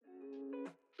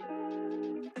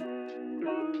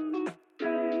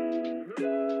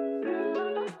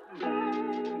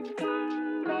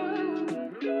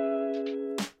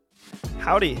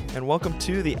Howdy, and welcome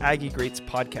to the Aggie Greats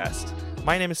podcast.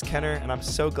 My name is Kenner, and I'm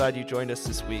so glad you joined us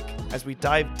this week as we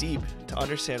dive deep to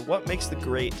understand what makes the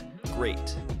great,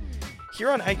 great. Here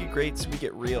on Aggie Greats, we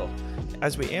get real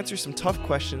as we answer some tough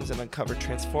questions and uncover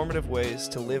transformative ways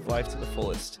to live life to the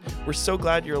fullest. We're so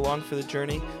glad you're along for the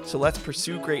journey, so let's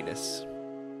pursue greatness.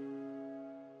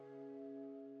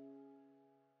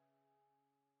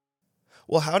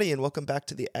 Well, howdy, and welcome back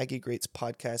to the Aggie Greats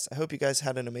podcast. I hope you guys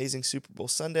had an amazing Super Bowl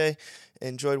Sunday,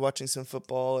 enjoyed watching some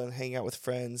football and hanging out with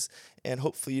friends, and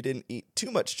hopefully you didn't eat too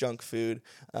much junk food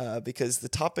because the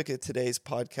topic of today's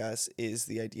podcast is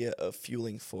the idea of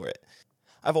fueling for it.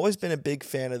 I've always been a big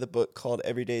fan of the book called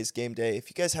Every Day is Game Day. If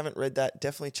you guys haven't read that,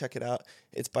 definitely check it out.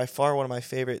 It's by far one of my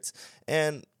favorites.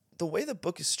 And the way the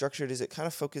book is structured is it kind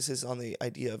of focuses on the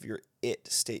idea of your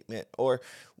it statement or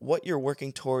what you're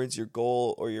working towards, your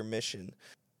goal or your mission.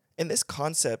 And this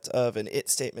concept of an it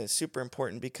statement is super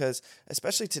important because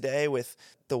especially today with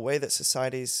the way that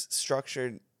society's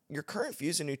structured, your current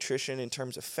views of nutrition in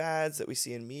terms of fads that we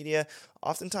see in media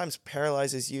oftentimes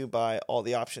paralyzes you by all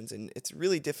the options. And it's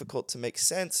really difficult to make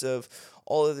sense of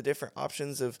all of the different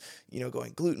options of,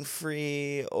 going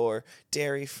gluten-free or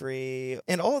dairy-free.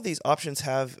 And all of these options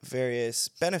have various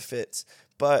benefits,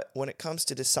 but when it comes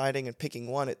to deciding and picking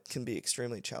one, it can be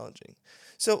extremely challenging.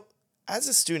 So as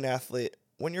a student athlete,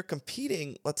 when you're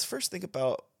competing, let's first think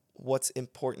about what's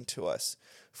important to us.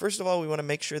 First of all, we want to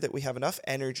make sure that we have enough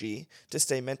energy to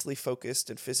stay mentally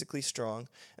focused and physically strong.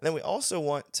 And then we also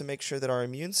want to make sure that our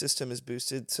immune system is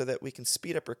boosted so that we can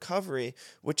speed up recovery,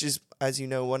 which is, as you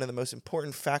know, one of the most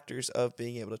important factors of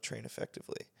being able to train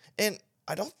effectively. And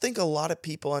I don't think a lot of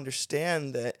people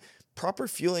understand that proper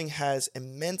fueling has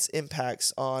immense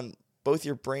impacts on both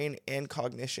your brain and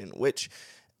cognition, which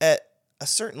at a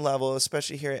certain level,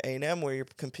 especially here at A&M where you're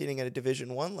competing at a Division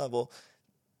I level,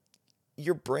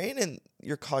 your brain and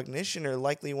your cognition are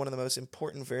likely one of the most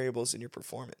important variables in your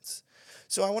performance.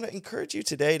 So I want to encourage you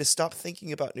today to stop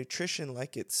thinking about nutrition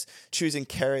like it's choosing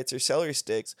carrots or celery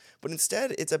sticks, but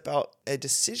instead it's about a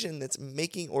decision that's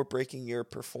making or breaking your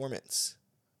performance.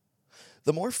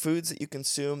 The more foods that you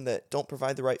consume that don't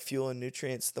provide the right fuel and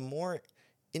nutrients, the more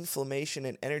inflammation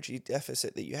and energy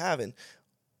deficit that you have. And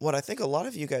what I think a lot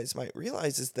of you guys might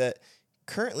realize is that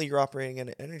currently you're operating in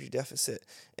an energy deficit.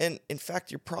 And in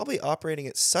fact, you're probably operating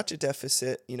at such a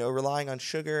deficit, relying on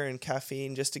sugar and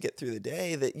caffeine just to get through the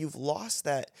day that you've lost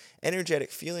that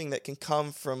energetic feeling that can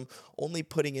come from only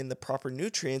putting in the proper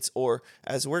nutrients or,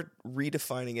 as we're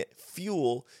redefining it,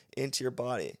 fuel into your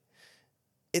body.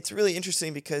 It's really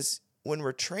interesting because when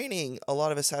we're training, a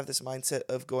lot of us have this mindset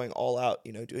of going all out,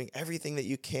 doing everything that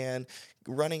you can,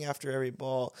 running after every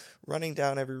ball, running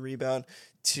down every rebound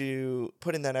to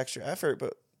put in that extra effort.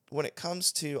 But when it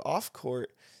comes to off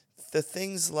court, the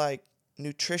things like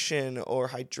nutrition or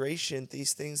hydration,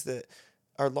 these things that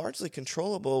are largely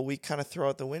controllable, we kind of throw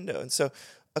out the window. And so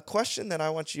a question that I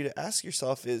want you to ask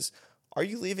yourself is, are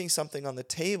you leaving something on the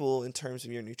table in terms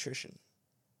of your nutrition?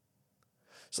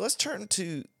 So let's turn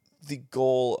to the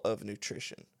goal of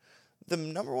nutrition. The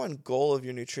number one goal of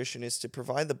your nutrition is to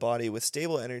provide the body with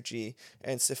stable energy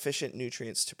and sufficient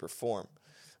nutrients to perform.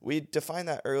 We defined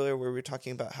that earlier where we were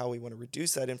talking about how we want to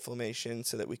reduce that inflammation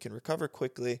so that we can recover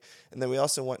quickly. And then we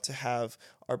also want to have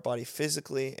our body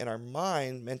physically and our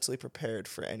mind mentally prepared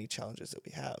for any challenges that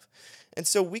we have. And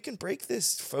so we can break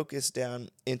this focus down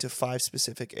into 5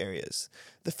 specific areas.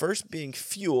 The first being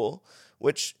fuel,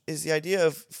 which is the idea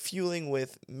of fueling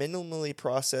with minimally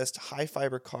processed high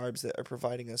fiber carbs that are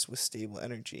providing us with stable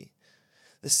energy.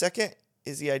 The second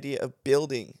is the idea of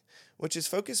building, which is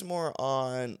focused more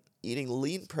on eating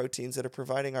lean proteins that are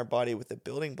providing our body with the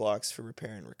building blocks for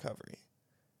repair and recovery.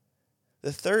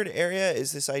 The third area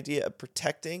is this idea of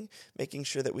protecting, making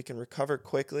sure that we can recover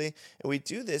quickly, and we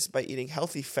do this by eating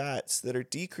healthy fats that are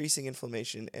decreasing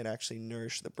inflammation and actually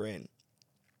nourish the brain.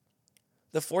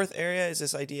 The fourth area is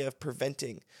this idea of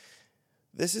preventing.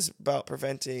 This is about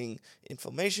preventing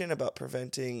inflammation, about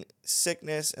preventing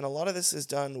sickness, and a lot of this is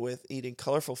done with eating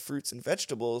colorful fruits and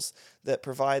vegetables that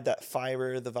provide that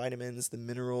fiber, the vitamins, the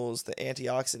minerals, the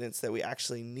antioxidants that we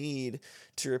actually need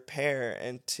to repair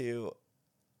and to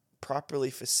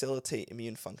properly facilitate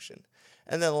immune function.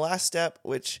 And then the last step,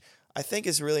 which I think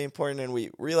is really important, and we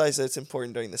realize that it's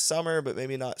important during the summer, but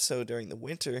maybe not so during the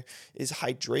winter, is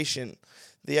hydration.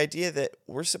 The idea that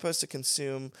we're supposed to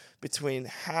consume between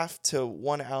 1/2 to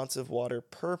 1 ounce of water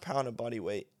per pound of body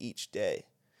weight each day.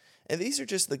 And these are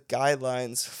just the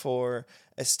guidelines for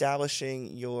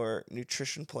establishing your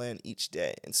nutrition plan each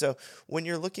day. And so when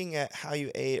you're looking at how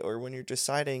you ate or when you're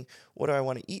deciding what do I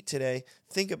want to eat today,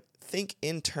 think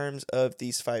in terms of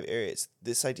these 5 areas.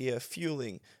 This idea of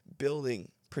fueling,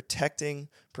 building, protecting,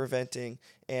 preventing,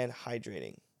 and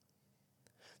hydrating.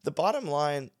 The bottom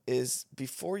line is,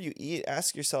 before you eat,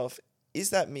 ask yourself, is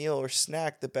that meal or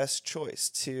snack the best choice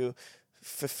to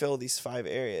fulfill these 5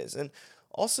 areas? And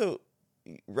also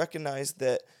recognize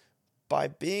that by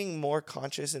being more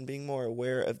conscious and being more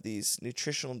aware of these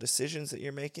nutritional decisions that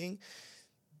you're making,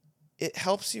 it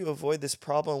helps you avoid this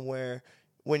problem where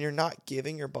when you're not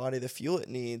giving your body the fuel it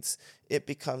needs, it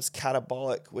becomes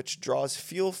catabolic, which draws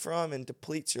fuel from and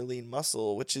depletes your lean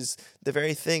muscle, which is the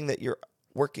very thing that you're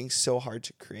working so hard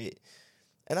to create.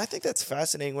 And I think that's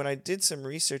fascinating. When I did some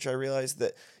research, I realized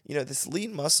that, this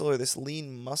lean muscle or this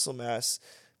lean muscle mass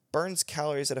burns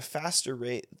calories at a faster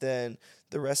rate than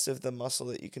the rest of the muscle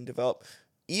that you can develop,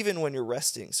 even when you're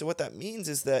resting. So what that means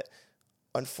is that,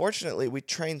 unfortunately, we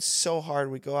train so hard.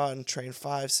 We go out and train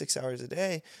 5-6 hours a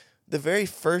day. The very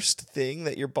first thing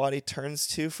that your body turns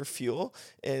to for fuel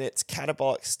in its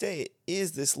catabolic state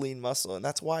is this lean muscle. And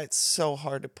that's why it's so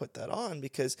hard to put that on,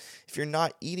 because if you're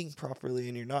not eating properly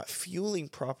and you're not fueling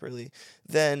properly,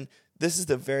 then this is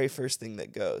the very first thing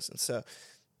that goes. And so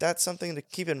that's something to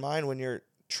keep in mind when you're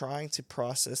trying to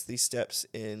process these steps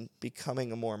in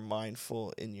becoming a more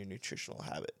mindful in your nutritional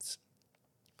habits.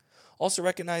 Also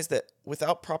recognize that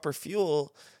without proper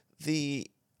fuel, the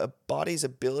body's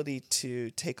ability to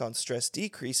take on stress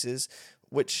decreases,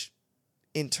 which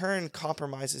in turn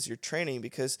compromises your training,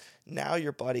 because now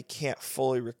your body can't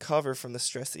fully recover from the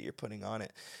stress that you're putting on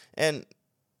it. And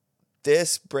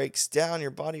this breaks down your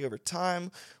body over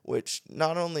time, which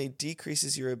not only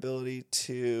decreases your ability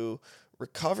to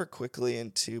recover quickly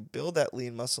and to build that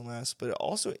lean muscle mass, but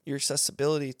also your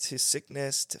accessibility to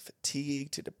sickness, to fatigue,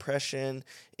 to depression,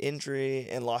 injury,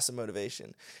 and loss of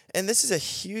motivation. And this is a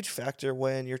huge factor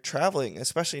when you're traveling,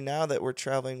 especially now that we're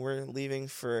traveling. We're leaving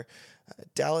for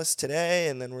Dallas today,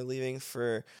 and then we're leaving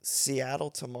for Seattle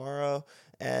tomorrow.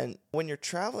 And when you're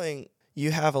traveling,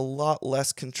 you have a lot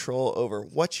less control over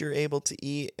what you're able to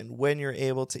eat and when you're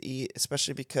able to eat,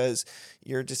 especially because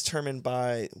you're determined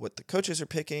by what the coaches are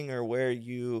picking or where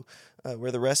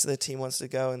the rest of the team wants to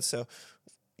go. And so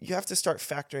you have to start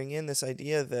factoring in this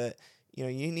idea that you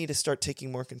need to start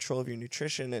taking more control of your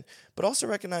nutrition, but also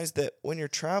recognize that when you're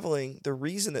traveling, the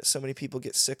reason that so many people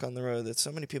get sick on the road, that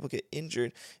so many people get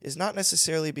injured, is not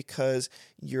necessarily because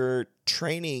you're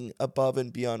training above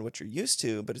and beyond what you're used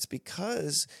to, but it's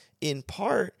because, in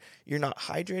part, you're not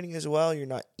hydrating as well, you're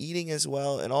not eating as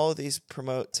well, and all of these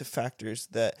promote to factors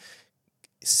that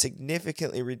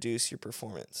significantly reduce your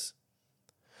performance.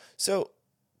 So,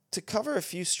 to cover a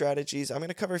few strategies, I'm going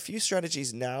to cover a few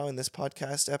strategies now in this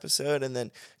podcast episode and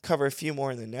then cover a few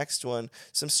more in the next one.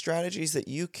 Some strategies that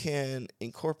you can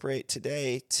incorporate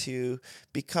today to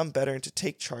become better and to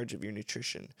take charge of your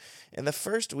nutrition. And the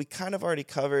first we kind of already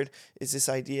covered is this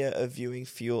idea of viewing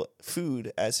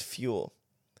food as fuel.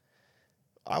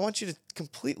 I want you to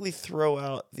completely throw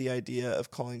out the idea of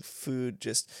calling food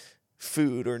just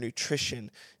food or nutrition.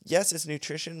 Yes, it's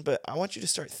nutrition, but I want you to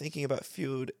start thinking about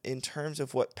food in terms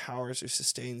of what powers or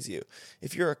sustains you.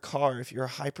 If you're a car, if you're a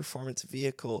high-performance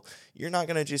vehicle, you're not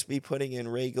going to just be putting in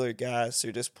regular gas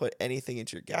or just put anything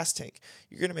into your gas tank.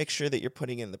 You're going to make sure that you're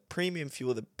putting in the premium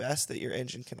fuel, the best that your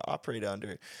engine can operate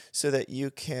under, so that you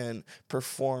can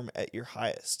perform at your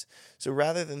highest. So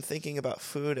rather than thinking about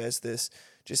food as this,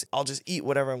 I'll just eat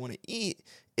whatever I want to eat,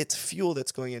 it's fuel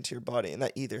that's going into your body, and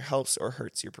that either helps or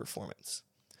hurts your performance.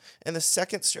 And the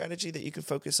second strategy that you can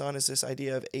focus on is this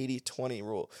idea of 80-20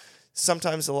 rule.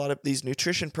 Sometimes a lot of these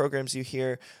nutrition programs you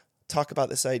hear talk about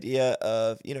this idea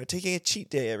of, taking a cheat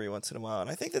day every once in a while. And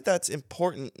I think that that's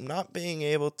important, not being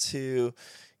able to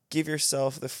give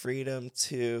yourself the freedom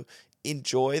to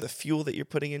enjoy the fuel that you're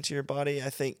putting into your body, I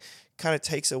think kind of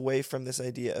takes away from this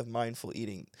idea of mindful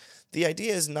eating. The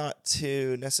idea is not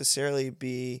to necessarily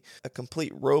be a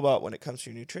complete robot when it comes to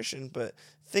your nutrition, but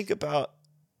think about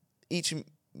each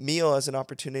meal as an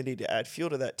opportunity to add fuel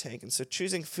to that tank. And so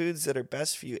choosing foods that are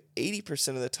best for you 80%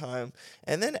 of the time,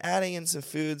 and then adding in some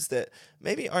foods that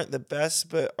maybe aren't the best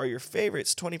but are your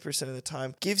favorites 20% of the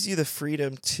time, gives you the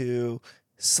freedom to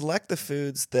select the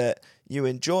foods that you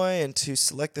enjoy and to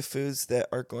select the foods that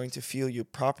are going to fuel you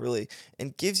properly,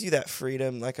 and gives you that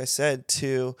freedom, like I said,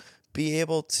 to be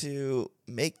able to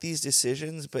make these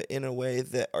decisions, but in a way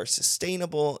that are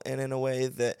sustainable and in a way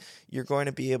that you're going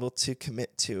to be able to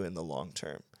commit to in the long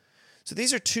term. So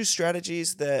these are two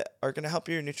strategies that are going to help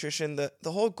your nutrition. The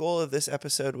whole goal of this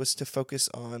episode was to focus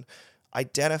on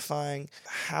identifying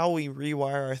how we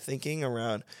rewire our thinking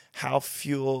around how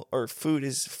fuel or food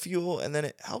is fuel. And then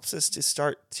it helps us to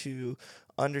start to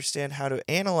understand how to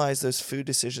analyze those food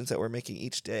decisions that we're making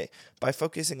each day by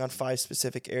focusing on 5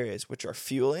 specific areas, which are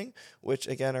fueling, which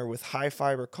again are with high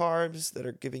fiber carbs that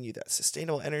are giving you that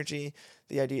sustainable energy,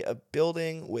 the idea of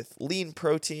building with lean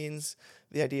proteins,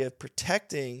 the idea of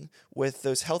protecting with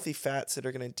those healthy fats that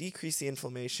are going to decrease the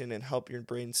inflammation and help your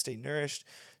brain stay nourished,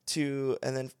 and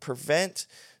then prevent.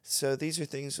 So these are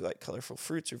things like colorful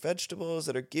fruits or vegetables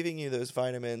that are giving you those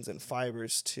vitamins and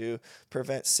fibers to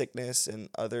prevent sickness and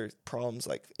other problems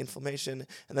like inflammation.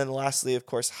 And then lastly, of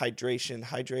course,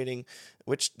 hydrating,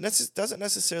 which doesn't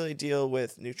necessarily deal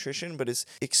with nutrition, but is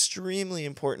extremely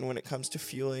important when it comes to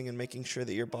fueling and making sure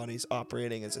that your body's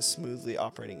operating as a smoothly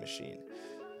operating machine.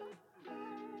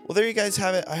 Well, there you guys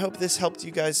have it. I hope this helped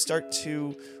you guys start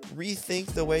to rethink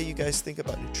the way you guys think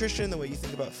about nutrition, the way you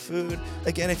think about food.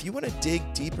 Again, if you want to dig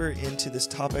deeper into this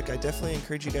topic, I definitely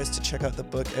encourage you guys to check out the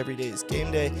book Every Day is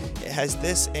Game Day. It has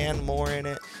this and more in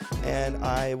it. And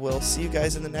I will see you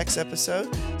guys in the next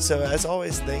episode. So as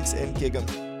always, thanks and gig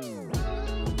 'em.